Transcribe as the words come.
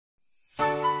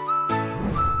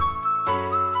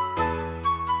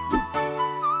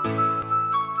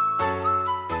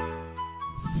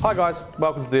Hi guys,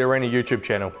 welcome to the Arena YouTube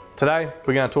channel. Today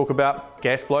we're going to talk about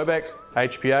gas blowbacks,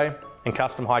 HPA and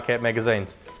custom high cap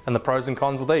magazines and the pros and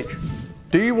cons with each.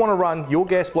 Do you want to run your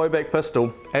gas blowback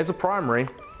pistol as a primary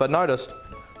but noticed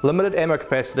limited ammo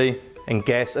capacity and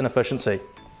gas inefficiency?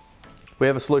 We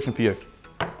have a solution for you.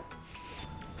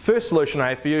 First solution I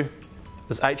have for you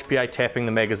is HPA tapping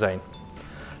the magazine.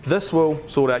 This will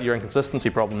sort out your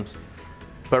inconsistency problems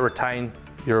but retain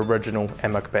your original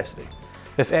ammo capacity.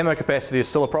 If ammo capacity is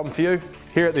still a problem for you,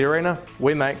 here at the Arena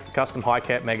we make custom high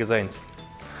cap magazines.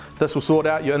 This will sort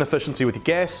out your inefficiency with your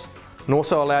gas and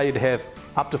also allow you to have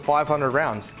up to 500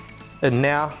 rounds in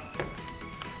now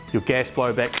your gas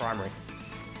blowback primary.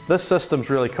 This system's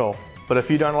really cool, but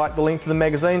if you don't like the length of the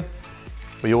magazine,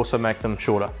 we also make them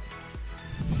shorter.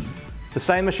 The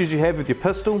same issues you have with your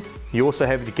pistol, you also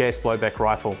have with your gas blowback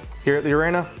rifle. Here at the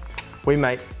Arena, we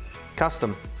make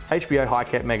custom HPA high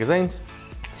cap magazines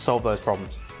to solve those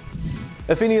problems.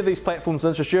 If any of these platforms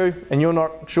interest you and you're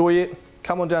not sure yet,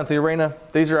 come on down to the Arena.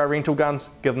 These are our rental guns,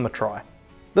 give them a try.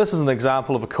 This is an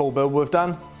example of a cool build we've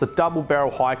done. It's a double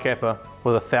barrel high capper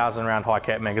with a 1,000 round high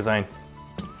cap magazine.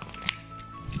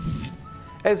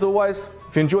 As always,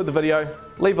 if you enjoyed the video,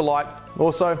 leave a like.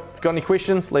 Also, if you've got any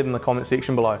questions, leave them in the comment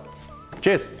section below.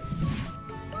 Cheers!